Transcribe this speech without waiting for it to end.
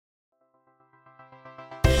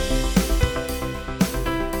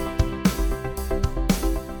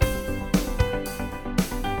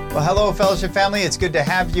Well, hello, Fellowship family. It's good to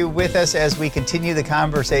have you with us as we continue the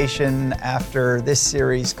conversation after this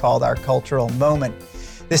series called Our Cultural Moment.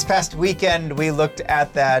 This past weekend, we looked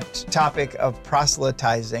at that topic of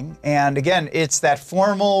proselytizing. And again, it's that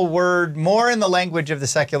formal word, more in the language of the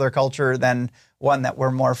secular culture than one that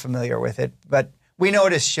we're more familiar with it. But we know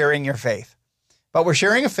it as sharing your faith. But we're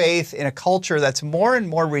sharing a faith in a culture that's more and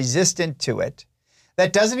more resistant to it,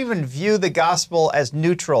 that doesn't even view the gospel as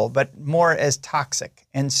neutral, but more as toxic.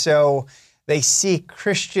 And so they see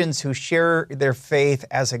Christians who share their faith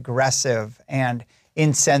as aggressive and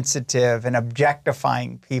insensitive and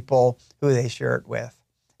objectifying people who they share it with.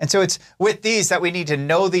 And so it's with these that we need to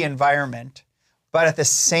know the environment, but at the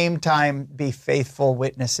same time be faithful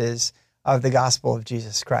witnesses of the gospel of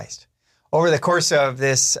Jesus Christ. Over the course of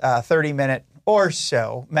this 30-minute or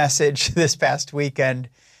so message this past weekend,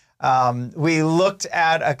 we looked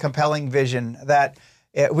at a compelling vision that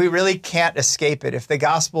we really can't escape it. If the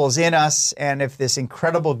gospel is in us and if this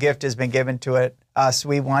incredible gift has been given to us,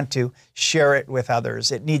 we want to share it with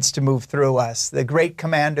others. It needs to move through us. The great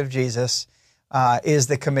command of Jesus is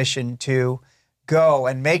the commission to go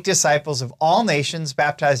and make disciples of all nations,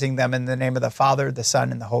 baptizing them in the name of the Father, the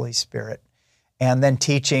Son, and the Holy Spirit, and then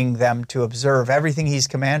teaching them to observe everything He's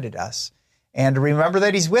commanded us. And remember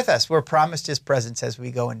that He's with us. We're promised His presence as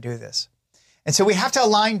we go and do this. And so we have to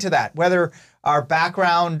align to that, whether our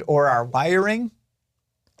background or our wiring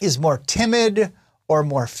is more timid or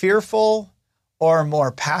more fearful or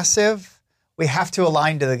more passive. We have to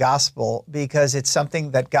align to the gospel because it's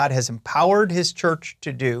something that God has empowered His church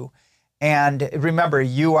to do. And remember,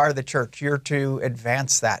 you are the church. You're to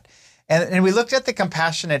advance that. And we looked at the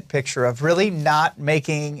compassionate picture of really not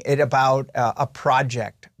making it about a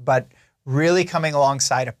project, but really coming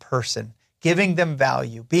alongside a person, giving them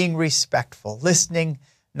value, being respectful, listening,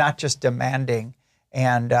 not just demanding,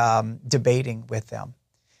 and debating with them.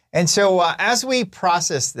 And so as we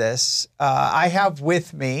process this, I have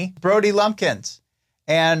with me Brody Lumpkins.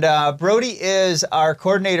 And Brody is our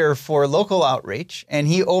coordinator for local outreach, and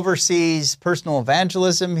he oversees personal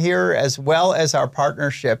evangelism here as well as our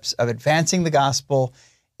partnerships of advancing the gospel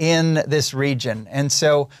in this region. And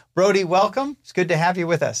so, Brody, welcome. It's good to have you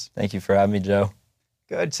with us. Thank you for having me, Joe.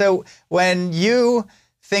 Good. So when you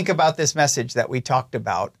think about this message that we talked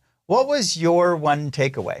about, what was your one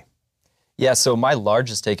takeaway? Yeah, so my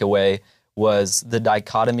largest takeaway was the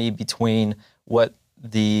dichotomy between what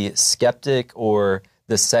the skeptic or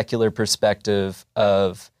the secular perspective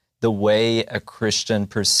of the way a Christian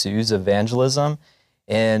pursues evangelism,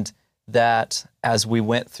 and that as we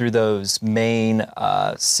went through those main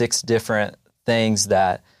 6 different things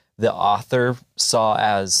that the author saw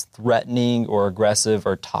as threatening or aggressive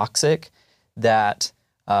or toxic, that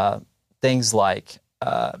things like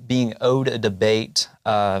being owed a debate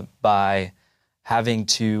by having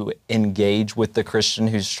to engage with the Christian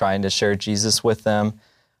who's trying to share Jesus with them,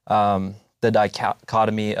 the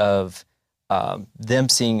dichotomy of them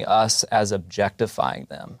seeing us as objectifying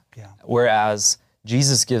them, whereas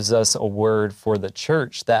Jesus gives us a word for the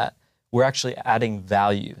church that we're actually adding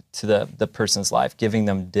value to the person's life, giving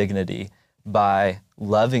them dignity by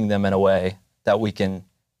loving them in a way that we can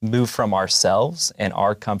move from ourselves and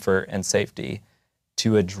our comfort and safety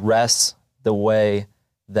to address the way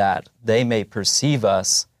that they may perceive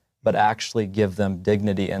us, but actually give them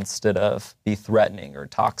dignity instead of be threatening or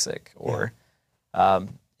toxic or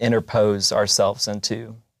interpose ourselves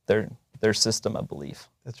into their system of belief.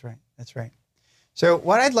 That's right. That's right. So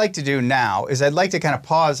what I'd like to do now is I'd like to kind of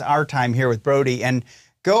pause our time here with Brody and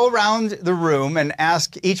go around the room and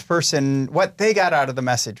ask each person what they got out of the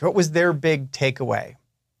message. What was their big takeaway?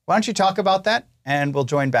 Why don't you talk about that and we'll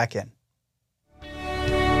join back in.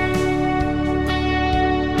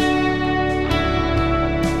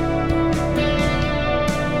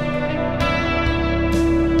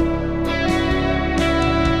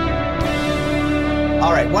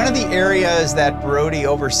 All right, one of the areas that Brody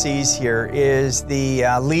oversees here is the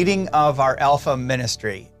leading of our Alpha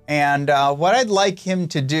ministry. And what I'd like him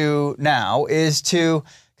to do now is to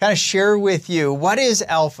kind of share with you what is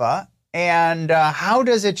Alpha and how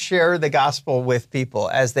does it share the gospel with people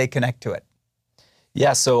as they connect to it?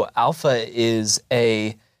 Yeah, so Alpha is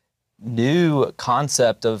a new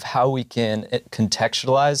concept of how we can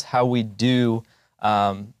contextualize how we do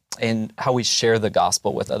and how we share the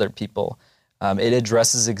gospel with other people. It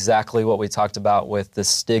addresses exactly what we talked about with the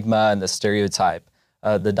stigma and the stereotype,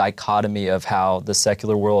 the dichotomy of how the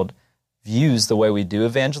secular world views the way we do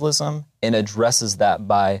evangelism, and addresses that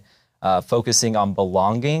by focusing on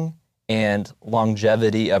belonging and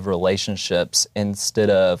longevity of relationships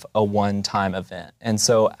instead of a one-time event. And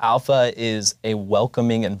so Alpha is a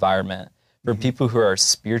welcoming environment for people who are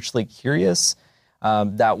spiritually curious,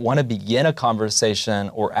 that want to begin a conversation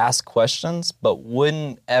or ask questions, but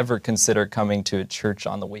wouldn't ever consider coming to a church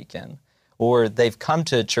on the weekend. Or they've come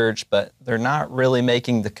to a church, but they're not really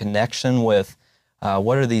making the connection with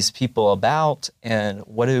what are these people about and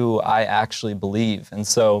what do I actually believe? And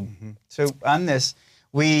so... So on this,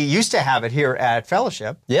 we used to have it here at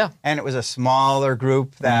Fellowship. Yeah. And it was a smaller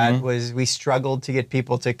group that we struggled to get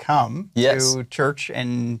people to come to church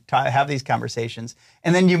and have these conversations.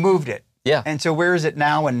 And then you moved it. Yeah. And so where is it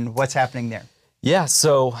now and what's happening there? Yeah,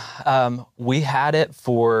 so we had it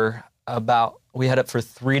for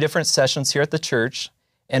 3 different sessions here at the church,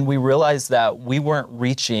 and we realized that we weren't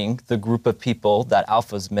reaching the group of people that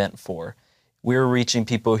Alpha's meant for. We were reaching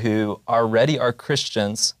people who already are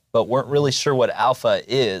Christians, but weren't really sure what Alpha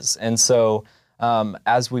is. And so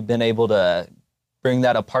as we've been able to bring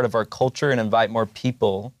that a part of our culture and invite more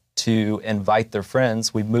people to invite their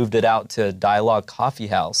friends, we've moved it out to Dialogue Coffee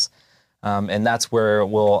House. And that's where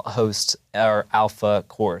we'll host our Alpha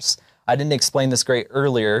course. I didn't explain this great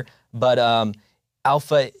earlier, but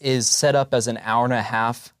Alpha is set up as an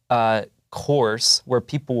hour-and-a-half course where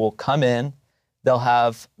people will come in, they'll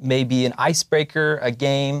have maybe an icebreaker, a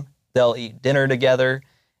game, they'll eat dinner together,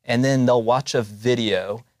 and then they'll watch a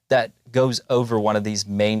video that goes over one of these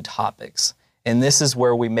main topics. And this is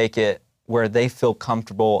where we make it where they feel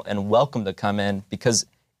comfortable and welcome to come in because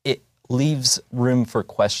it leaves room for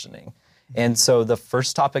questioning. And so the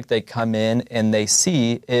first topic they come in and they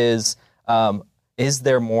see is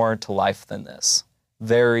there more to life than this?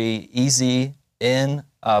 Very easy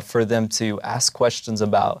for them to ask questions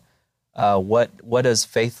about what does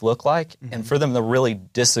faith look like, and for them to really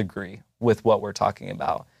disagree with what we're talking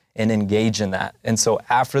about and engage in that. And so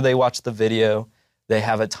after they watch the video, they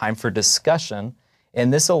have a time for discussion,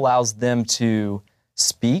 and this allows them to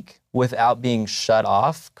speak without being shut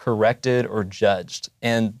off, corrected, or judged.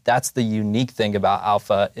 And that's the unique thing about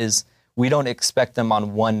Alpha is we don't expect them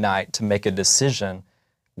on one night to make a decision.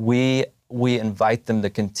 We invite them to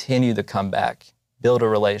continue to come back, build a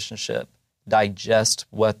relationship, digest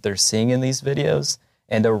what they're seeing in these videos,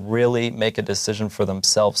 and to really make a decision for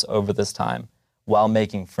themselves over this time while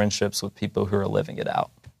making friendships with people who are living it out.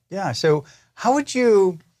 Yeah, so how would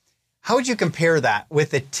you compare that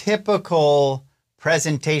with a typical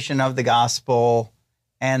presentation of the gospel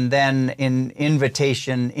and then an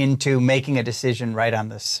invitation into making a decision right on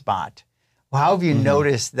the spot? Well, how have you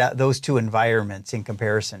noticed that those two environments in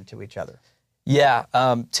comparison to each other? Yeah,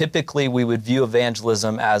 typically we would view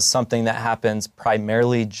evangelism as something that happens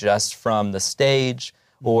primarily just from the stage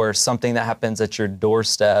or something that happens at your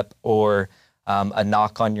doorstep or a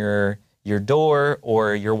knock on your door,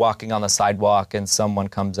 or you're walking on the sidewalk and someone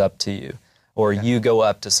comes up to you, or you go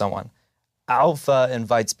up to someone. Alpha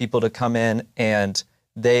invites people to come in and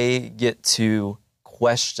they get to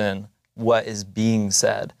question what is being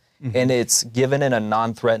said. And it's given in a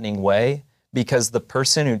non-threatening way because the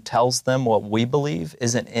person who tells them what we believe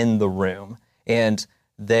isn't in the room. And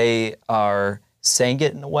they are saying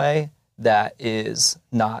it in a way that is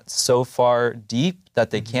not so far deep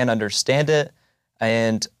that they can't understand it,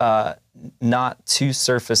 and not too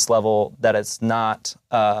surface level that it's not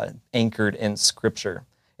anchored in Scripture.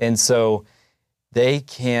 And so they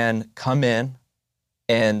can come in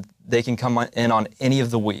and they can come in on any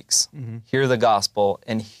of the weeks, hear the gospel,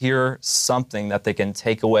 and hear something that they can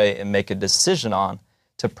take away and make a decision on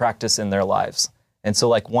to practice in their lives. And so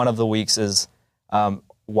like one of the weeks is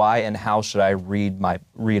why and how should I read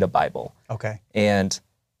a Bible? Okay. And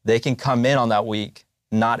they can come in on that week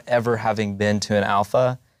not ever having been to an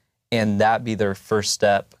Alpha, and that be their first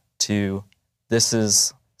step to this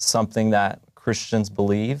is something that Christians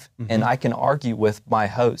believe, and I can argue with my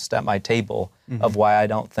host at my table of why I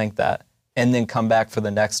don't think that, and then come back for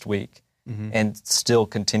the next week and still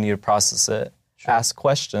continue to process it, ask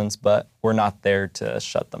questions, but we're not there to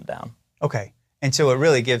shut them down. Okay. And so it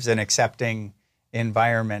really gives an accepting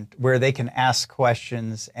environment where they can ask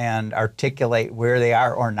questions and articulate where they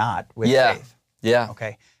are or not with faith. Yeah.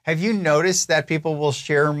 Okay. Have you noticed that people will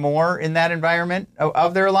share more in that environment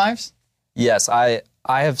of their lives? Yes, I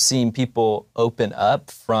have seen people open up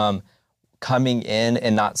from coming in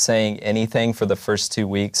and not saying anything for the first 2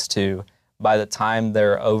 weeks to by the time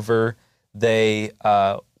they're over,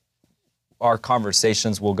 our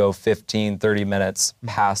conversations will go 15, 30 minutes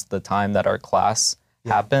past the time that our class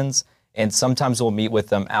happens. And sometimes we'll meet with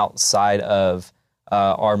them outside of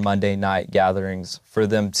our Monday night gatherings for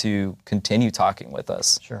them to continue talking with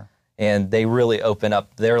us. Sure. And they really open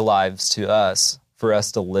up their lives to us for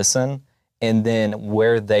us to listen. And then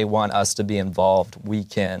where they want us to be involved, we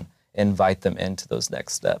can invite them into those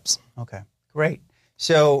next steps. Okay, great.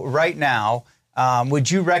 So right now, would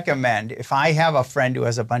you recommend, if I have a friend who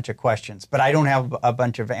has a bunch of questions, but I don't have a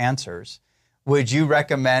bunch of answers, would you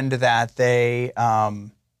recommend that they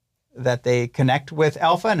connect with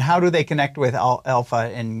Alpha? And how do they connect with Alpha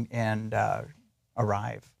and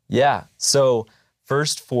arrive? Yeah. So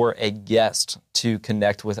first, for a guest to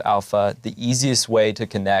connect with Alpha, the easiest way to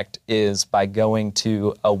connect is by going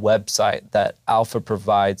to a website that Alpha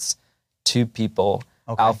provides to people,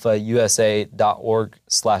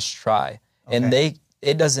 alphausa.org/try. And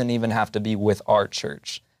it doesn't even have to be with our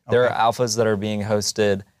church. There are Alphas that are being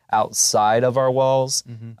hosted outside of our walls,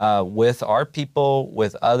 with our people,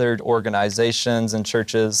 with other organizations and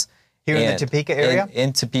churches. Here in the Topeka area?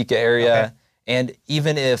 In Topeka area. Okay. And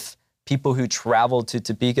even if people who travel to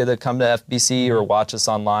Topeka that come to FBC or watch us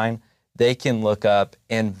online, they can look up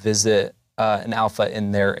and visit an Alpha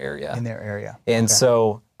in their area. And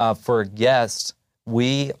so for guests,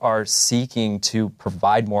 we are seeking to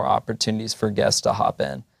provide more opportunities for guests to hop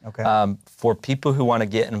in. For people who want to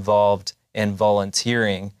get involved in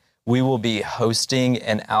volunteering, we will be hosting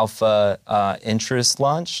an Alpha interest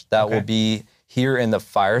lunch that will be here in the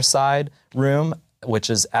Fireside Room,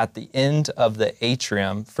 which is at the end of the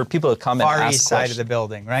atrium, for people to come and ask questions. Far east side of the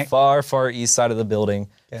building, right? Far east side of the building.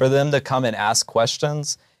 For them to come and ask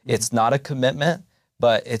questions. It's not a commitment,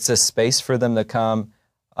 but it's a space for them to come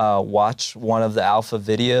watch one of the Alpha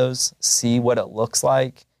videos, see what it looks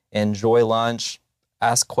like, enjoy lunch,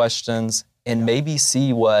 ask questions, and maybe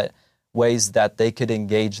see what ways that they could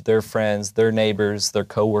engage their friends, their neighbors, their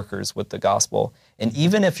coworkers with the gospel. And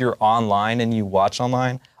even if you're online and you watch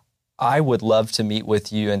online, I would love to meet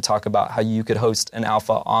with you and talk about how you could host an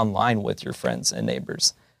Alpha online with your friends and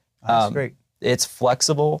neighbors. That's great. It's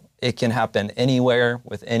flexible. It can happen anywhere,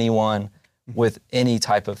 with anyone, with any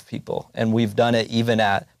type of people. And we've done it even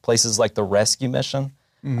at places like the Rescue Mission.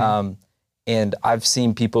 And I've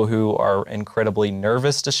seen people who are incredibly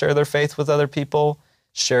nervous to share their faith with other people,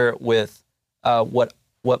 share it with what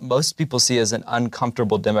most people see as an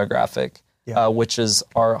uncomfortable demographic, which is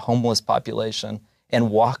our homeless population, and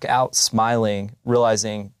walk out smiling,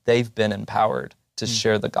 realizing they've been empowered to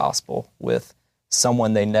share the gospel with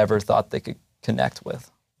someone they never thought they could connect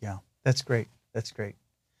with. Yeah, that's great. That's great.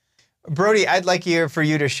 Brody, I'd like for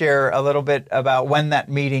you to share a little bit about when that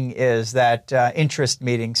meeting is, that interest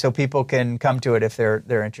meeting, so people can come to it if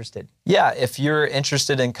they're interested. Yeah, if you're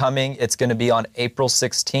interested in coming, it's going to be on April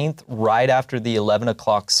 16th, right after the 11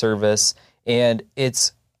 o'clock service. And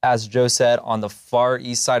it's, as Joe said, on the far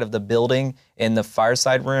east side of the building in the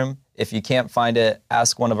Fireside Room. If you can't find it,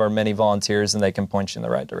 ask one of our many volunteers and they can point you in the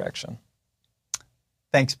right direction.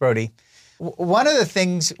 Thanks, Brody. One of the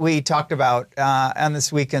things we talked about on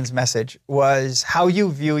this weekend's message was how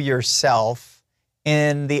you view yourself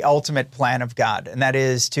in the ultimate plan of God, and that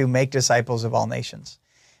is to make disciples of all nations.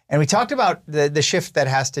 And we talked about the shift that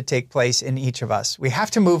has to take place in each of us. We have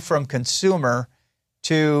to move from consumer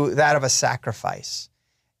to that of a sacrifice.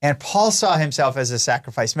 And Paul saw himself as a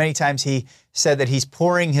sacrifice. Many times he said that he's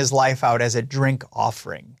pouring his life out as a drink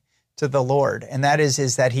offering to the Lord. And that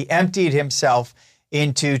is that he emptied himself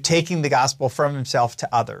into taking the gospel from himself to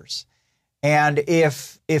others. And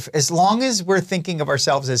if as long as we're thinking of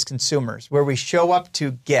ourselves as consumers, where we show up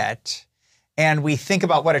to get, and we think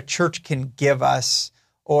about what a church can give us,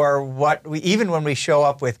 or even when we show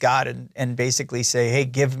up with God and basically say, hey,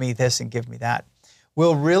 give me this and give me that,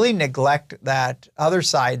 we'll really neglect that other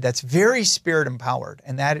side that's very spirit empowered,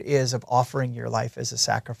 and that is of offering your life as a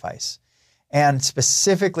sacrifice. And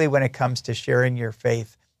specifically when it comes to sharing your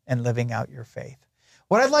faith and living out your faith.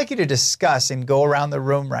 What I'd like you to discuss and go around the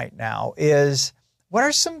room right now is, what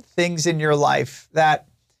are some things in your life that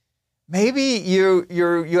maybe you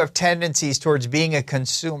have tendencies towards being a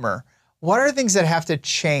consumer? What are things that have to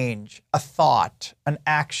change? A thought, an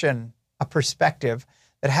action, a perspective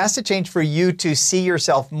that has to change for you to see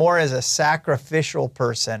yourself more as a sacrificial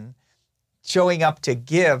person, showing up to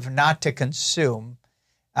give, not to consume,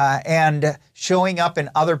 and showing up in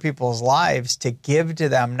other people's lives to give to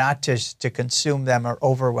them, not to consume them or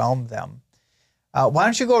overwhelm them. Why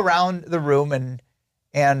don't you go around the room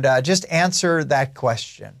and just answer that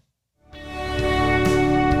question?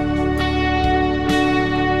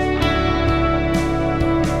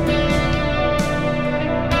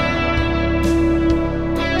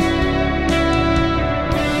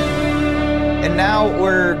 And now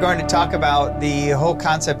we're going to talk about the whole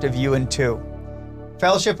concept of you and two.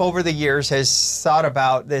 Fellowship over the years has thought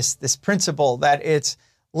about this principle that it's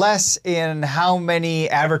less in how many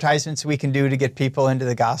advertisements we can do to get people into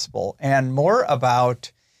the gospel, and more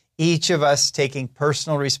about each of us taking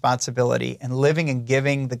personal responsibility and living and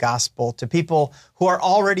giving the gospel to people who are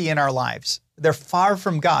already in our lives, they're far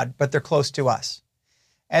from God, but they're close to us.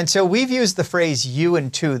 And so we've used the phrase you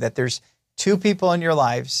and two, that there's two people in your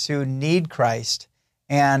lives who need Christ,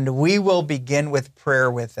 and we will begin with prayer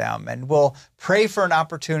with them, and we'll pray for an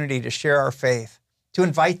opportunity to share our faith, to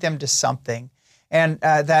invite them to something, and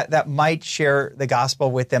that might share the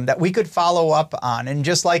gospel with them, that we could follow up on. And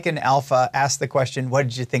just like in Alpha, ask the question, what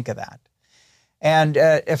did you think of that? And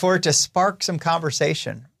if we're to spark some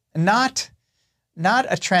conversation, not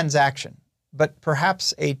a transaction, but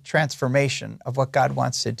perhaps a transformation of what God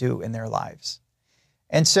wants to do in their lives.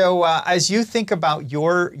 And so as you think about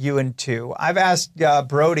your you and two, I've asked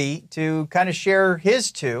Brody to kind of share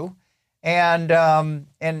his two, and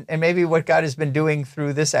maybe what God has been doing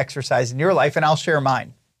through this exercise in your life, and I'll share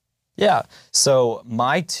mine. Yeah. So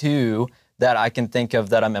my two that I can think of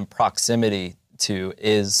that I'm in proximity to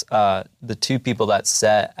is the two people that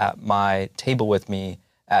sat at my table with me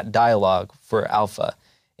at Dialogue for Alpha.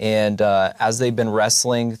 And as they've been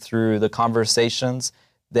wrestling through the conversations,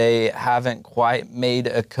 they haven't quite made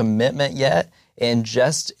a commitment yet. And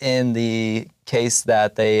just in the case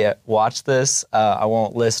that they watch this, I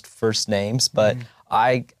won't list first names, but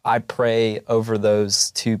I pray over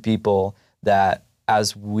those two people that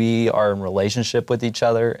as we are in relationship with each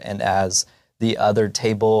other and as the other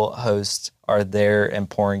table hosts are there and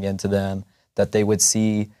pouring into them, that they would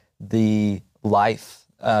see the life,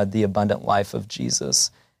 the abundant life of Jesus.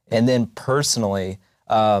 And then personally,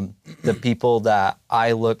 the people that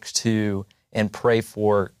I look to and pray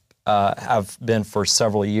for have been for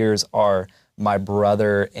several years are my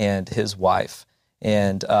brother and his wife.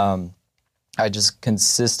 And I just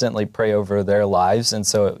consistently pray over their lives. And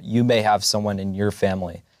so you may have someone in your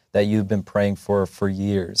family that you've been praying for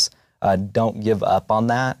years. Don't give up on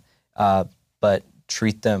that, but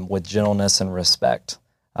treat them with gentleness and respect.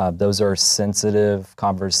 Those are sensitive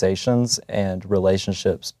conversations and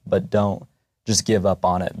relationships, but don't just give up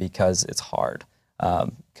on it because it's hard.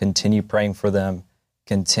 Continue praying for them,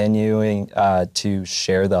 continuing to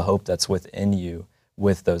share the hope that's within you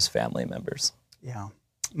with those family members. Yeah.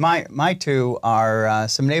 My two are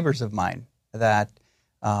some neighbors of mine that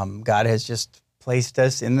God has just placed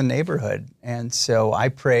us in the neighborhood. And so I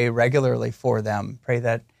pray regularly for them, pray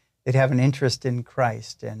that they'd have an interest in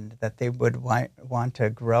Christ and that they would want to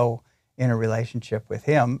grow in a relationship with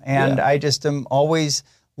Him. And I just am always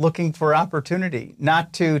looking for opportunity,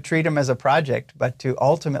 not to treat them as a project, but to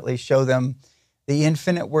ultimately show them the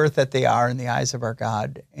infinite worth that they are in the eyes of our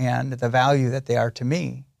God and the value that they are to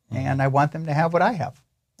me. And I want them to have what I have.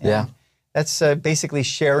 And that's basically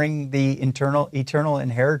sharing the eternal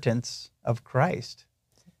inheritance of Christ,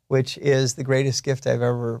 which is the greatest gift I've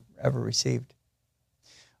ever received.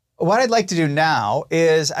 What I'd like to do now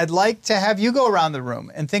is I'd like to have you go around the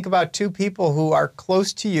room and think about two people who are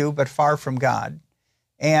close to you but far from God.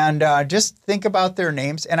 And just think about their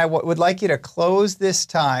names. And I would like you to close this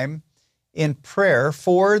time in prayer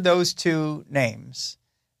for those two names.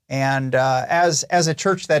 And as a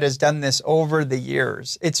church that has done this over the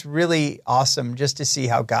years, it's really awesome just to see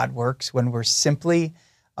how God works when we're simply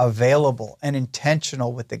available and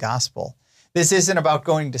intentional with the gospel. This isn't about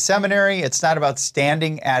going to seminary. It's not about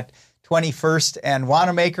standing at 21st and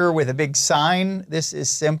Wanamaker with a big sign. This is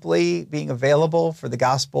simply being available for the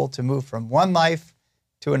gospel to move from one life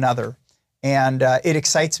to another. And it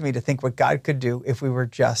excites me to think what God could do if we were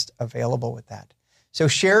just available with that. So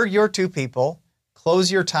share your two people,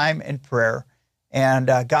 close your time in prayer,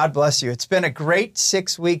 and God bless you. It's been a great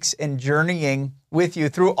 6 weeks in journeying with you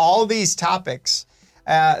through all these topics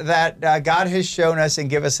that God has shown us and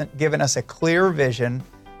given us a clear vision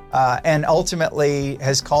and ultimately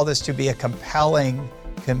has called us to be a compelling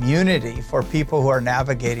community for people who are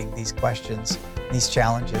navigating these questions, these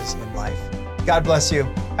challenges in life. God bless you.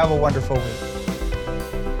 Have a wonderful week.